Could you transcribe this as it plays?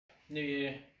New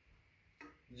Year,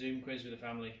 Zoom quiz with the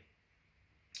family.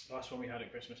 The last one we had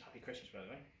at Christmas, happy Christmas by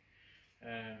the way.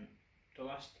 The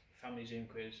last family Zoom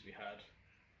quiz we had,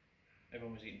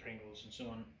 everyone was eating Pringles and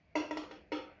someone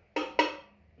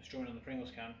was drawing on the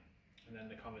Pringles can, and then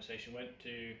the conversation went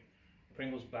to the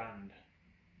Pringles band.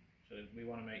 So we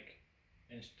want to make,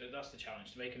 that's the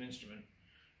challenge, to make an instrument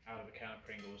out of a can of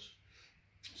Pringles.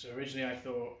 So originally I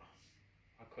thought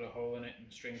I'd cut a hole in it and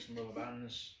string some rubber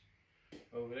bands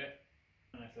over it,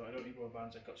 and I thought I don't need rubber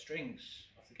bands, I've got strings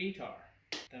off the guitar.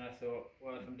 Then I thought,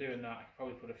 well, if I'm doing that I could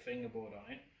probably put a fingerboard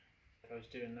on it. If I was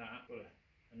doing that, put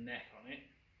a neck on it,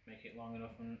 make it long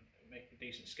enough and make a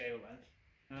decent scale length.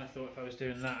 And I thought if I was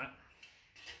doing that,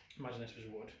 imagine this was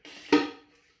wood,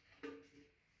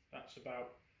 that's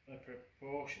about the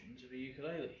proportions of a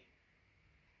ukulele.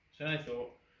 So then I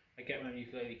thought I'd get one of the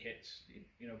ukulele kits,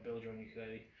 you know, build your own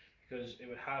ukulele, because it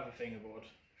would have a fingerboard,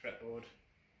 fretboard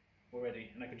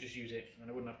already, and I could just use it and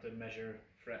I wouldn't have to measure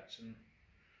frets and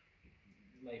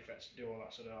lay frets and do all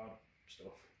that sort of hard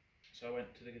stuff. So I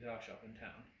went to the guitar shop in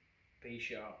town, B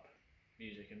Sharp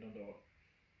Music in Dundalk,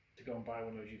 to go and buy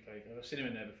one of those ukuleles. I've seen them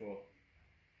in there before,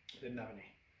 I didn't have any.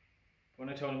 When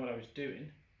I told him what I was doing,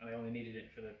 and I only needed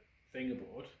it for the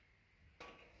fingerboard,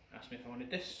 asked me if I wanted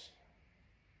this.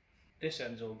 This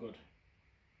end's all good,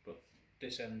 but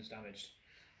this end's damaged.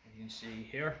 And you can see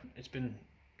here, it's been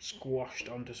squashed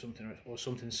onto something, or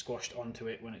something squashed onto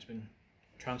it when it's been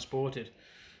transported.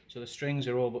 So the strings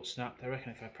are all but snapped. I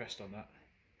reckon if I pressed on that,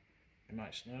 it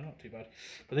might, no, not too bad.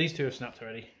 But these two have snapped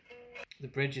already. The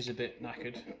bridge is a bit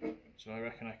knackered, so I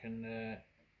reckon I can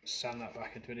sand that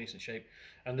back into a decent shape.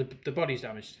 And the body's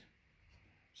damaged,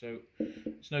 so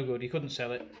it's no good. He couldn't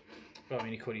sell it. Well, I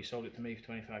mean, he could. He sold it to me for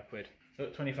 25 quid.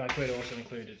 But 25 quid also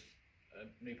included a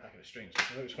new packet of strings,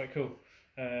 so it was quite cool.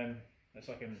 That's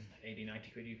like an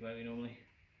 80-90 quid ukulele normally.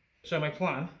 So my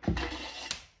plan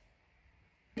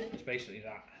is basically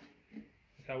that.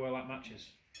 Look how well that matches.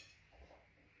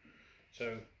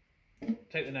 So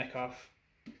take the neck off,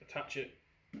 attach it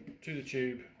to the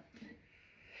tube,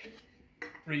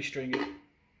 restring it.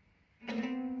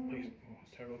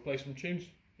 It's terrible. Play some tunes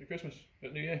at Christmas,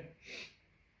 at New Year.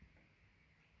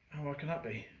 How hard can that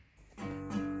be?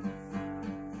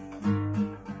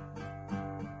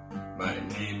 My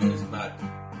name is Matt.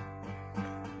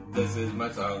 This is my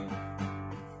song.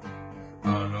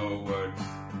 Oh, no words.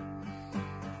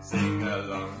 Sing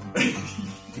along.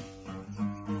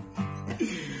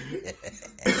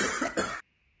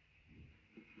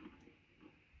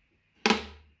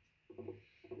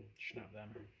 Snap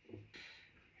them.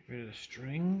 Get rid of the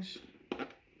strings.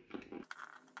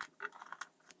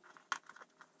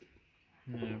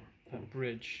 Now, that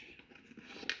bridge.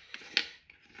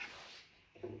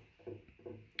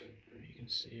 You can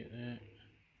see it there.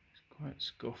 It's quite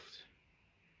scuffed.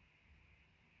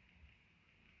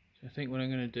 So I think what I'm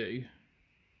going to do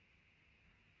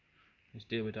is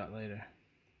deal with that later.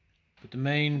 But the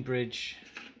main bridge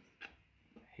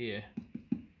here,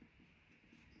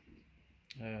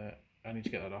 I need to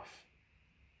get that off.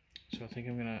 So I think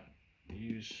I'm going to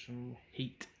use some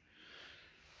heat.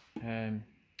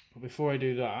 But before I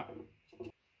do that,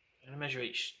 I'm going to measure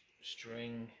each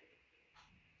string.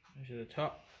 Measure the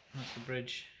top, that's the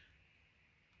bridge,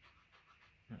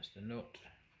 that's the nut.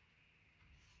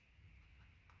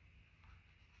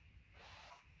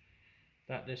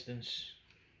 That distance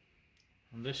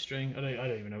on this string, I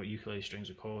don't even know what ukulele strings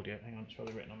are called yet. Hang on, it's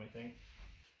probably written on my thing.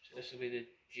 So this will be the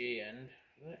G end,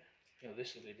 is it? No,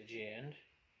 this will be the G end.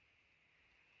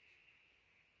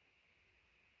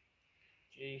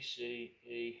 G, C,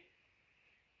 E,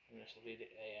 and this will be the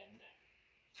A end.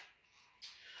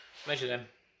 Measure them,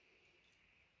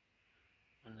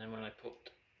 and then when I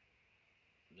put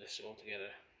this all together,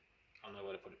 I'll know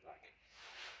where to put it back.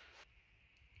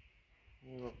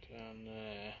 Move up down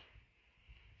there,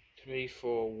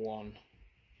 341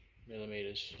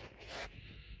 millimeters.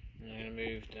 And I'm going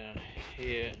to move down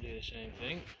here and do the same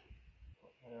thing.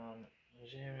 Put that on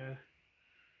 0.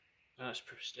 That's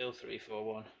still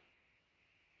 341.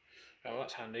 Right, well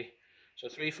that's handy. So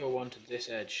 341 to this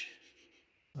edge.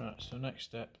 Right, so next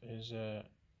step is a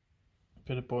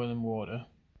bit of boiling water,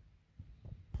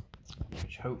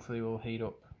 which hopefully will heat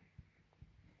up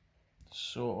the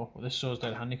saw. Well, this saw is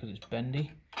dead handy because it's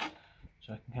bendy,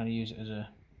 so I can kind of use it as a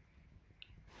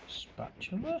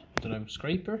spatula, I don't know,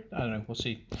 scraper, I don't know, we'll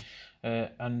see.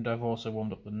 And I've also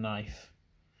warmed up the knife.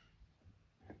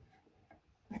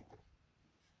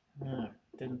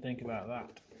 Didn't think about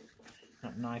that.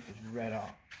 That knife is red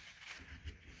hot,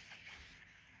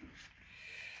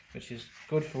 which is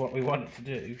good for what we want it to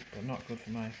do, but not good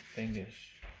for my fingers.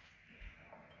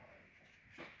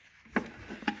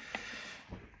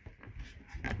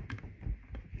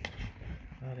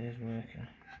 it is working.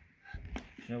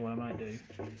 You know what I might do?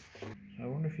 So I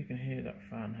wonder if you can hear that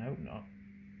fan. I hope not.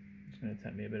 It's going to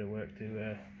take me a bit of work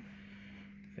to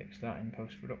fix that in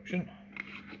post-production.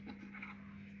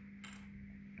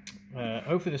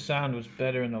 Hopefully the sound was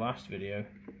better in the last video.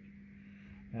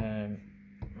 I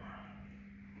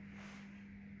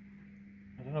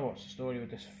don't know what's the story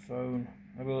with this phone.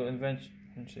 I will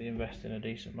eventually invest in a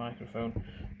decent microphone.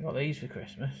 I got these for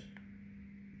Christmas.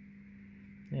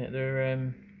 Yeah,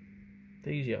 they're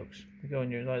these yokes. They go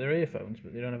on your, like, they're earphones,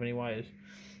 but they don't have any wires.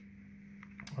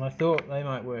 And I thought they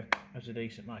might work as a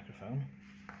decent microphone,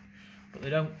 but they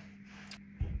don't.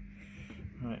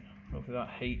 Right, hopefully that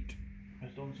heat has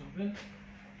done something.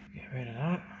 Get rid of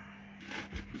that.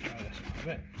 Try this a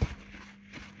bit.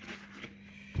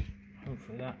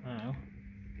 Hopefully that now.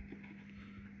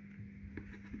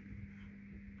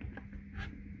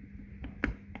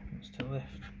 Wants to lift.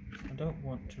 I don't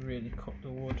want to really cut the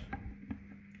wood.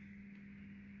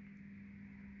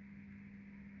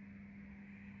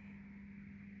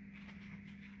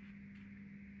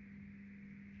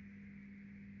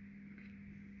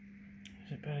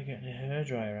 Is it better getting a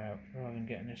hairdryer out rather than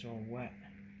getting this all wet?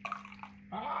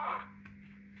 Ah!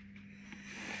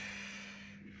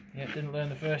 Yeah, didn't learn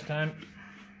the first time.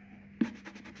 I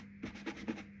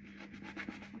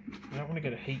don't want to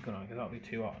get a heat gun on because that'll be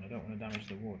too hot and I don't want to damage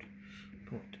the wood.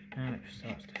 But now it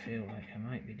starts to feel like I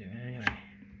might be doing anyway.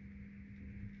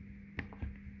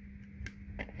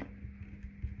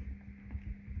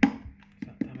 Is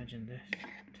that damaging this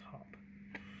top?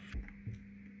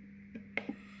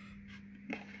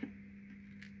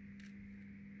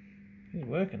 It's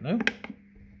working though.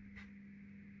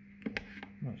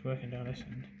 Oh, it's working down this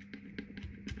end.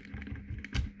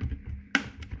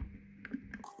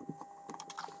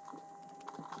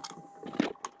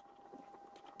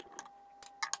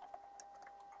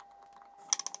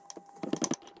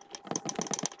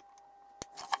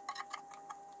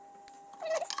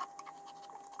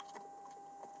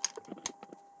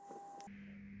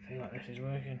 I feel like this is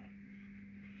working.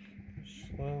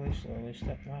 Slowly, slowly,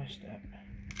 step by step.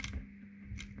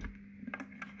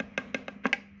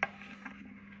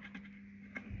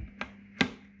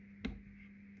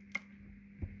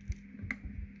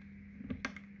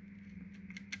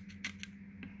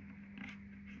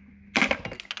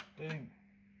 Boom.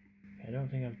 I don't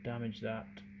think I've damaged that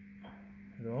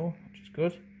at all, which is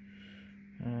good.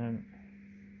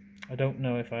 I don't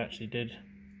know if I actually did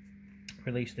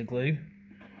release the glue.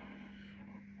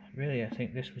 Really, I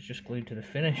think this was just glued to the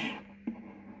finish.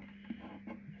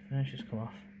 The finish has come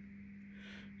off.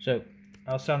 So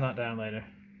I'll sand that down later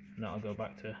and that'll go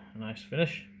back to a nice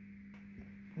finish.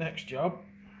 Next job.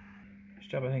 Next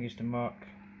job I think is to mark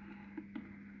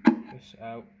this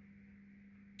out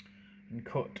and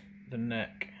cut the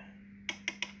neck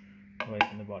away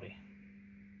from the body.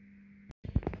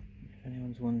 If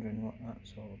anyone's wondering what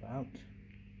that's all about,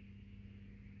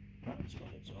 that's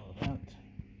what it's all about.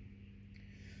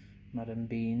 Madam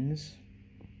Beans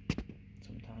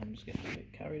sometimes gets a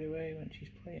bit carried away when she's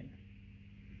playing.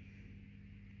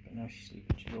 But now she's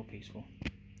sleeping, she's all peaceful.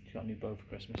 She got a new bow for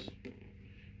Christmas.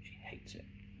 She hates it.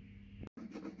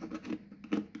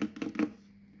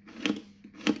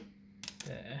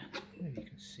 There, maybe you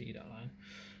can see that line.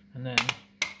 And then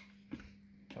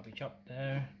choppy chop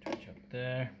there, choppy chop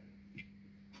there.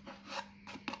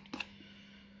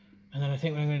 And then I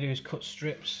think what I'm going to do is cut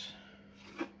strips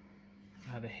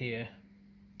either here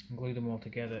and glue them all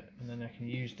together, and then I can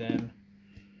use them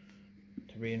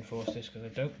to reinforce this because I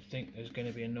don't think there's going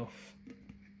to be enough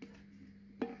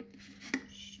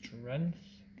strength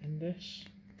in this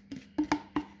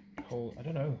whole, I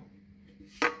don't know.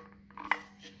 I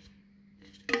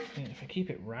think if I keep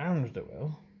it round it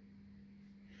will.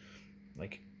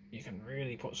 Like, you can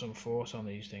really put some force on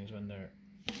these things when they're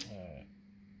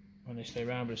when they stay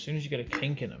round, but as soon as you get a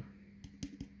kink in them,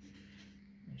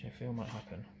 which I feel might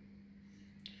happen,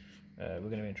 we're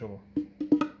going to be in trouble.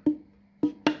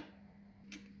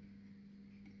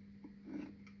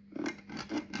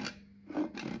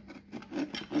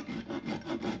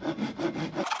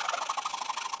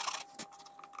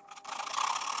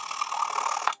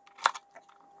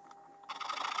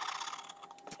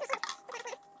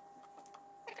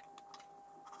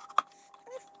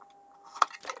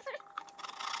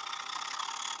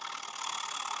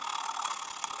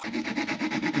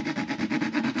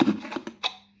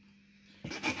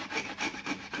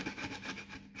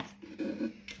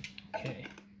 Okay,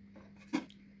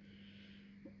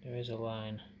 there is a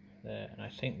line there, and I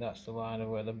think that's the line of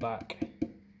where the back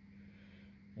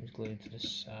is glued to the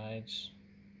sides.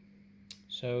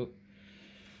 So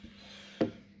I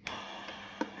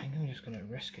think I'm just going to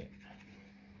risk it.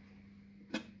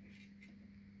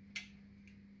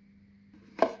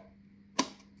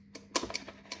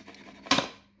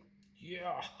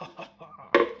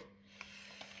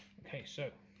 Okay, so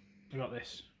we got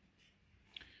this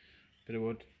bit of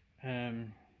wood.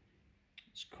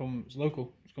 It's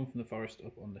local. It's come from the forest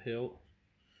up on the hill.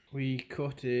 We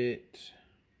cut it,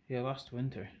 yeah, last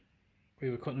winter. We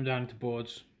were cutting them down into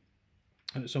boards,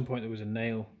 and at some point there was a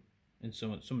nail in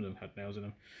some of them had nails in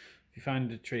them. If you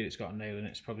find a tree that's got a nail in it,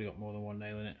 it's probably got more than one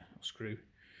nail in it, or screw.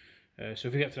 So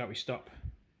if we get to that, we stop.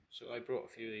 So I brought a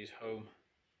few of these home.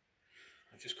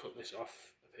 I've just cut this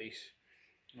off a piece.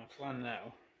 My plan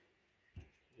now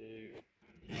to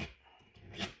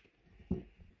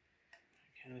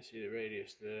kind of see the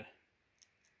radius there.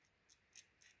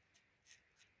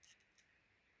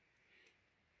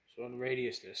 So I'll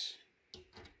radius this,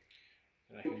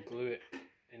 and I can glue it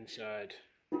inside.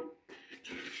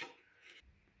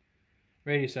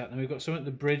 Radius that, and we've got something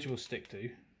the bridge will stick to.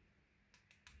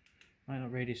 Might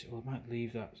not radius it, or might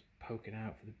leave that poking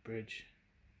out for the bridge.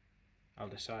 I'll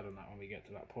decide on that when we get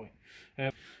to that point.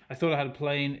 I thought I had a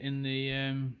plane in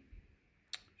the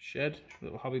shed, a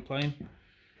little hobby plane.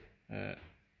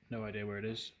 No idea where it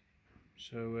is.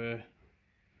 So,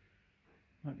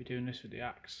 might be doing this with the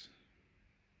axe.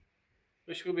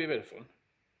 Which will be a bit of fun.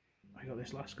 I got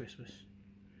this last Christmas.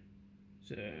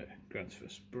 It's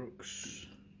Grantsford Brooks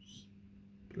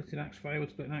splitting axe, firewood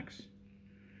splitting axe.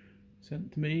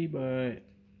 Sent to me by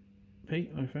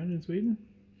Pete, my friend in Sweden.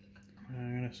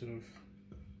 I'm going to sort of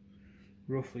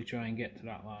roughly try and get to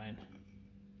that line.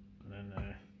 And then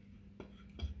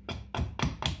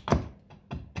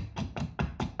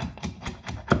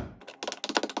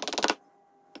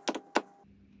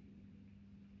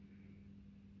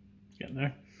getting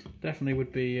there. Definitely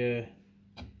would be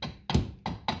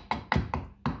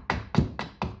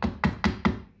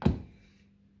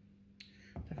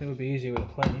definitely would be easier with a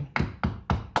plane.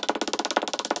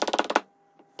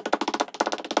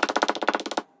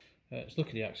 It's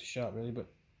lucky the axe is sharp really, but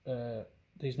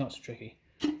these not so tricky.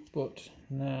 But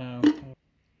now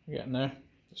we're getting there.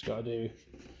 Just got to do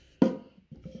the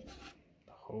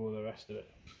whole of the rest of it.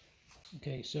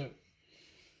 Okay, so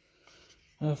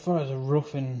as far as a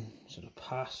roughing sort of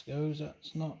pass goes,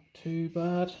 that's not too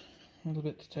bad. A little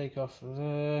bit to take off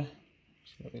there.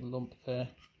 Just got a lump there.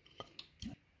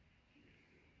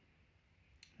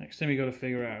 Next thing we got to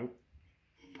figure out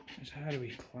is how do we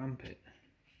clamp it.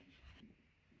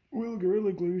 Will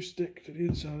Gorilla Glue stick to the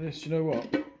inside of this? You know what?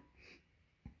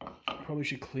 I probably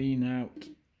should clean out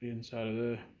the inside of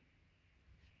there.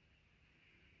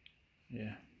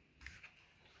 Yeah.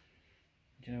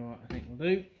 Do you know what I think we'll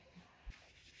do?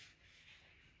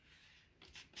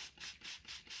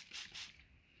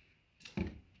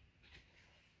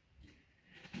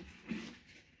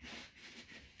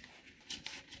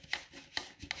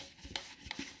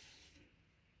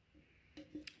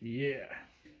 Yeah.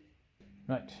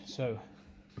 Right, so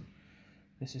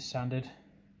this is sanded.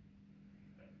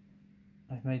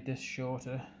 I've made this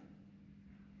shorter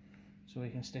so we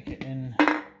can stick it in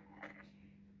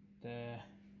there.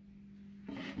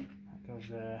 That goes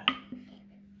there.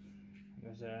 That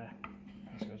goes there.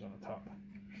 This goes on the top.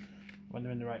 When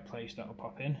they're in the right place, that'll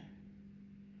pop in.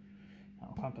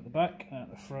 That'll clamp at the back and at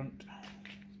the front.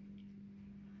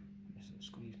 This little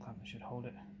squeeze clamp that should hold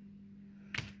it.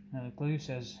 Now the glue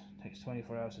says it takes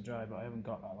 24 hours to dry, but I haven't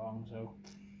got that long, so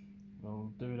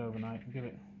we'll do it overnight. We'll give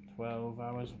it 12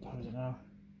 hours. What time is it now?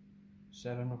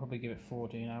 7. We'll probably give it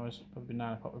 14 hours. Probably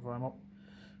 9 o'clock before I'm up.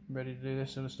 I'm ready to do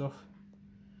this sort of stuff.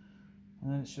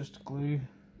 And then it's just to glue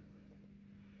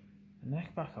the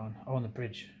neck back on. Oh, on the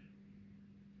bridge.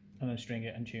 And then string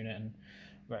it and tune it. And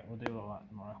right, we'll do all that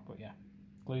tomorrow. But yeah,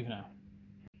 glue for now.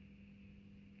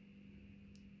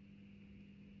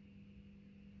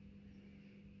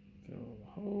 Fill all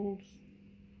the holes.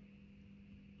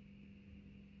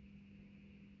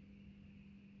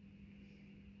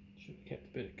 Should have kept a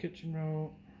bit of kitchen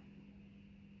roll.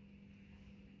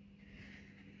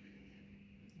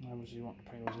 Obviously you want the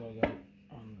Pringles logo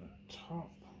on the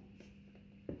top,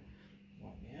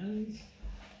 on the ends.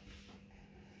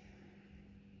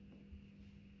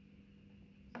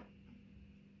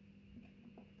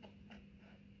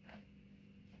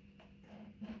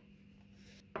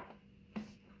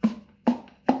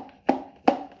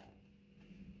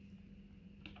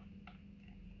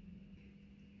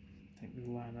 I think we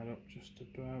line that up just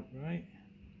about right.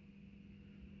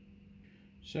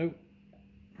 So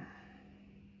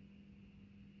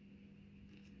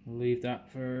we'll leave that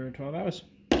for 12 hours.